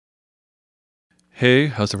Hey,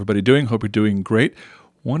 how's everybody doing? Hope you're doing great.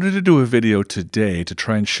 Wanted to do a video today to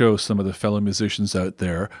try and show some of the fellow musicians out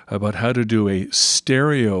there about how to do a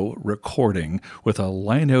stereo recording with a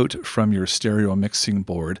line out from your stereo mixing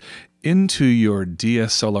board into your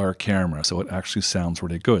DSLR camera, so it actually sounds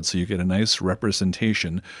really good. So you get a nice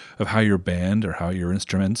representation of how your band or how your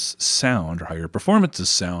instruments sound or how your performances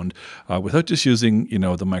sound without just using,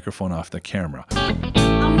 the microphone off the camera.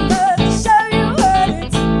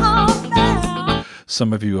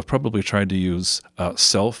 Some of you have probably tried to use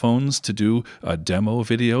cell phones to do demo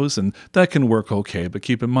videos, and that can work okay, but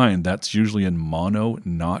keep in mind that's usually in mono,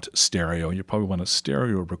 not stereo. You probably want a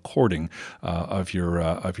stereo recording of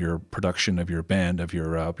your production, of your band, of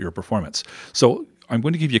your performance. So I'm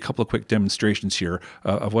going to give you a couple of quick demonstrations here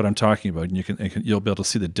of what I'm talking about, and you'll be able to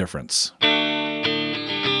see the difference.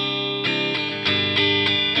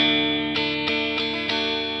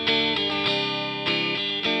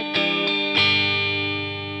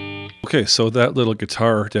 Okay, so that little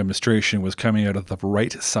guitar demonstration was coming out of the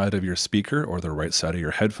right side of your speaker or the right side of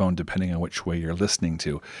your headphone, depending on which way you're listening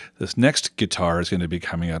to. This next guitar is going to be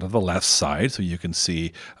coming out of the left side, so you can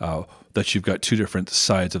see that you've got two different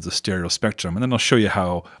sides of the stereo spectrum, and then I'll show you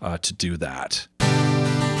how to do that.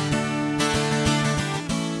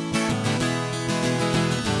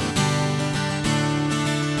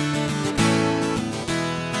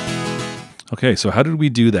 Okay, so how did we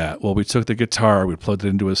do that? Well, we took the guitar, we plugged it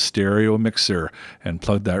into a stereo mixer and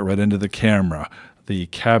plugged that right into the camera. The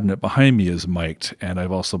cabinet behind me is mic'd, and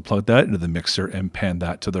I've also plugged that into the mixer and panned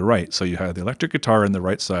that to the right. So you have the electric guitar on the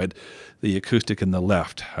right side, the acoustic in the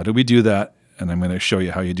left. How do we do that? And I'm going to show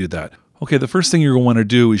you how you do that. Okay, the first thing you're going to want to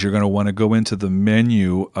do is you're going to want to go into the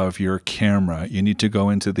menu of your camera. You need to go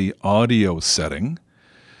into the audio setting.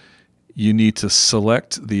 You need to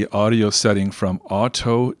select the audio setting from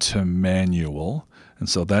auto to manual, and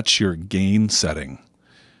so that's your gain setting.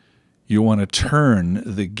 You want to turn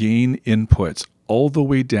the gain inputs all the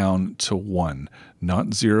way down to 1,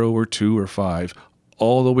 not 0 or 2 or 5,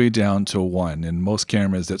 all the way down to 1. In most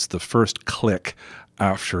cameras, it's the first click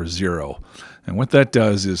after 0. And what that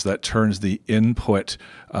does is that turns the input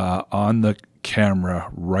on the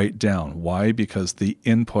camera right down. Why? Because the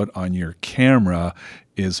input on your camera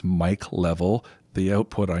is mic level. The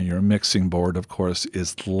output on your mixing board, of course,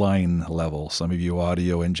 is line level. Some of you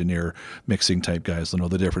audio engineer mixing type guys will know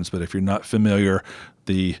the difference, but if you're not familiar,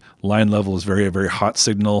 the line level is very, very hot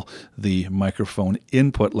signal. The microphone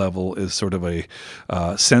input level is sort of a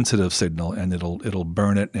sensitive signal, and it'll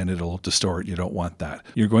burn it and it'll distort. You don't want that.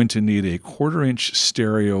 You're going to need a 1/4-inch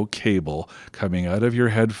stereo cable coming out of your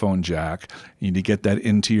headphone jack. You need to get that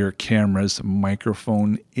into your camera's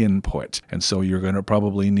microphone input. And so you're going to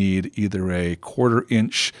probably need either a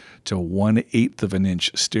 1/4-inch to 1/8 of an inch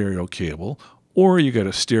stereo cable, or you get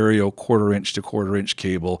a stereo 1/4-inch to 1/4-inch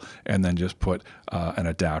cable and then just put an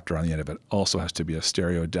adapter on the end of it. Also has to be a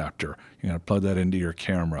stereo adapter. You're going to plug that into your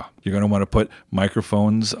camera. You're going to want to put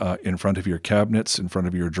microphones in front of your cabinets, in front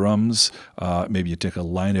of your drums. Maybe you take a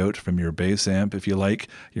line out from your bass amp if you like.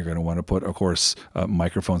 You're going to want to put, of course,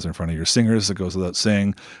 microphones in front of your singers. That goes without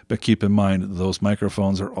saying. But keep in mind, those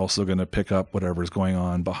microphones are also going to pick up whatever's going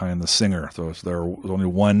on behind the singer. So if there's only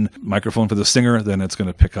one microphone for the singer, then it's going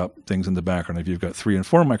to pick up things in the background. If you've got 3 and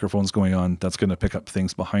 4 microphones going on, that's going to pick up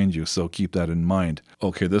things behind you. So keep that in mind.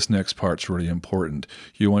 Okay, this next part's really important.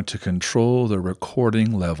 You want to control the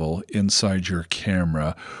recording level inside your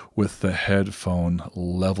camera with the headphone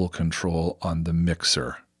level control on the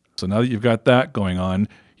mixer. So now that you've got that going on,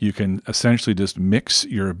 you can essentially just mix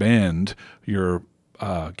your band, your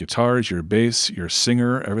guitars, your bass, your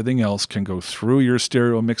singer, everything else can go through your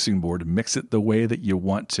stereo mixing board, mix it the way that you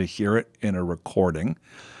want to hear it in a recording,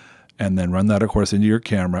 and then run that, of course, into your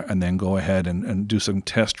camera, and then go ahead and do some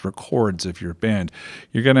test records of your band.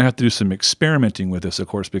 You're going to have to do some experimenting with this, of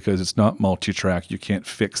course, because it's not multi-track. You can't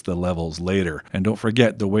fix the levels later. And don't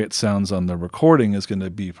forget, the way it sounds on the recording is going to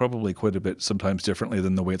be probably quite a bit sometimes differently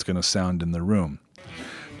than the way it's going to sound in the room.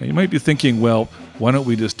 Now, you might be thinking, well, why don't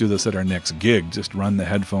we just do this at our next gig? Just run the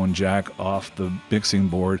headphone jack off the mixing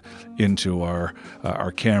board into our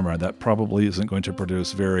camera. That probably isn't going to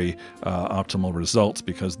produce very optimal results,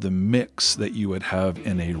 because the mix that you would have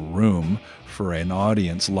in a room for an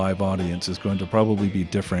audience, live audience, is going to probably be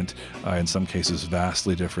different, in some cases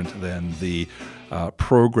vastly different than the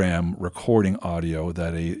program recording audio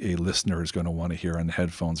that a listener is going to want to hear on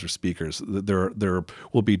headphones or speakers. There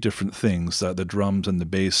will be different things. The drums and the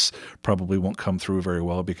bass probably won't come through very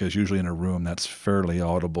well, because usually in a room that's fairly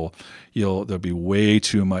audible. There'll be way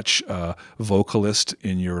too much vocalist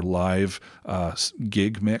in your live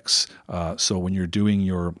gig mix. So when you're doing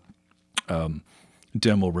your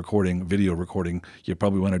demo recording, video recording, you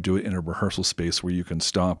probably want to do it in a rehearsal space where you can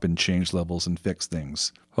stop and change levels and fix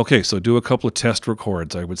things. Okay, so do a couple of test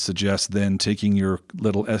records. I would suggest then taking your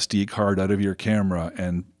little SD card out of your camera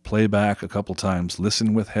and play back a couple times,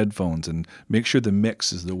 listen with headphones, and make sure the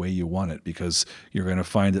mix is the way you want it, because you're going to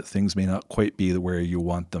find that things may not quite be where you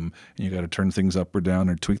want them, and you got to turn things up or down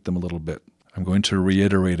or tweak them a little bit. I'm going to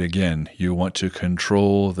reiterate again, you want to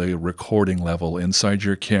control the recording level inside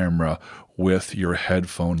your camera with your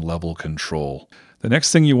headphone level control. The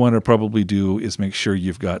next thing you want to probably do is make sure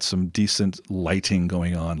you've got some decent lighting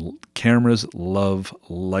going on. Cameras love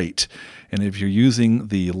light. And if you're using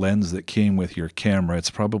the lens that came with your camera,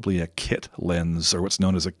 it's probably a kit lens, or what's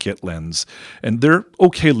known as a kit lens. And they're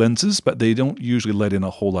okay lenses, but they don't usually let in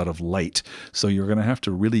a whole lot of light. So you're going to have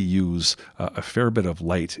to really use a fair bit of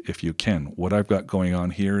light if you can. What I've got going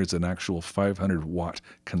on here is an actual 500-watt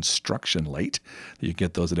construction light. You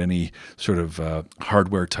get those at any sort of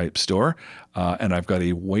hardware type store. And I've got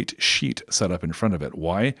a white sheet set up in front of it.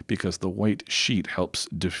 Why? Because the white sheet helps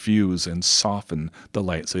diffuse and soften the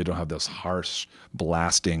light, so you don't have this harsh,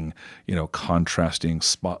 blasting, contrasting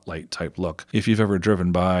spotlight type look. If you've ever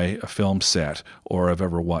driven by a film set or have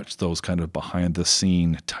ever watched those kind of behind the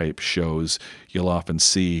scene type shows, you'll often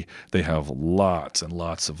see they have lots and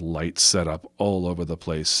lots of lights set up all over the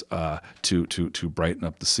place to brighten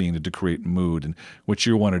up the scene and to create mood. And what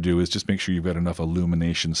you want to do is just make sure you've got enough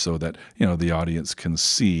illumination so that the audience can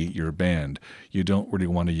see your band. You don't really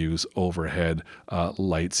want to use overhead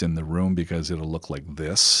lights in the room because it'll look like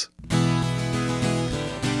this.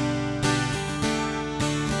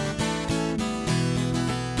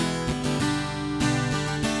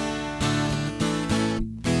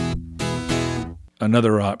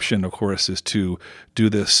 Another option, of course, is to do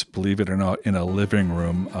this, believe it or not, in a living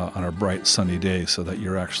room on a bright sunny day so that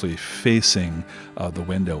you're actually facing the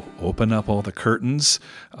window. Open up all the curtains,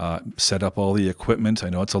 set up all the equipment. I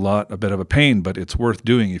know it's a bit of a pain, but it's worth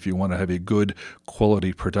doing if you want to have a good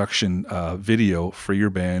quality production video for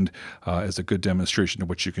your band as a good demonstration of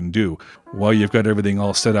what you can do. While you've got everything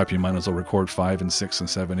all set up, you might as well record 5 and 6 and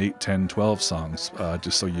 7, 8, 10, 12 songs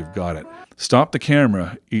just so you've got it. Stop the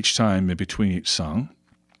camera each time in between each song,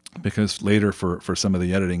 because later for some of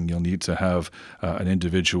the editing, you'll need to have an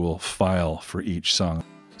individual file for each song.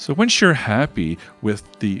 So once you're happy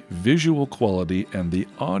with the visual quality and the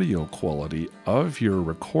audio quality of your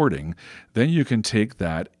recording, then you can take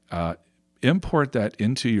that, import that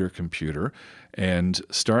into your computer and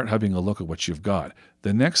start having a look at what you've got.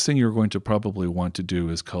 The next thing you're going to probably want to do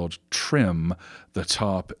is called trim the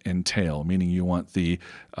top and tail, meaning you want the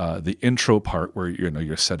intro part where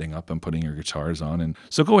you're setting up and putting your guitars on. And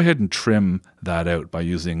so go ahead and trim that out by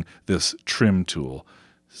using this trim tool.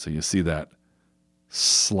 So you see that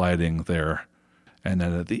sliding there. And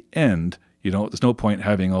then at the end, there's no point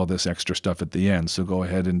having all this extra stuff at the end. So go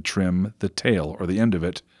ahead and trim the tail or the end of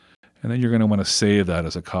it. And then you're going to want to save that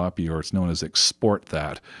as a copy, or it's known as export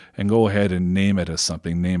that, and go ahead and name it as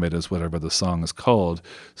something. Name it as whatever the song is called,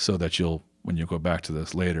 so that when you go back to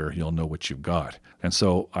this later, you'll know what you've got. And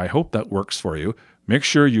so I hope that works for you. Make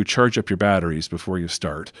sure you charge up your batteries before you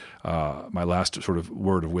start. My last sort of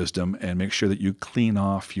word of wisdom, and make sure that you clean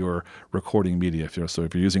off your recording media. So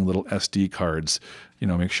if you're using little SD cards,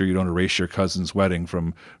 make sure you don't erase your cousin's wedding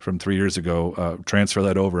from 3 years ago. Transfer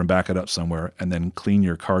that over and back it up somewhere, and then clean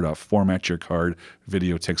your card off. Format your card.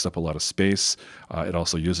 Video takes up a lot of space. It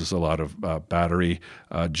also uses a lot of battery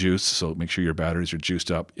juice, so make sure your batteries are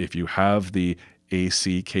juiced up. If you have the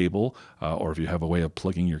AC cable, or if you have a way of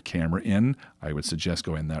plugging your camera in, I would suggest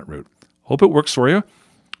going that route. Hope it works for you.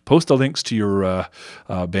 Post the links to your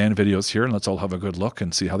band videos here, and let's all have a good look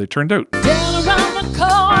and see how they turned out. Down around the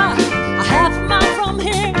corner, a half a mile from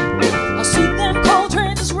here, I see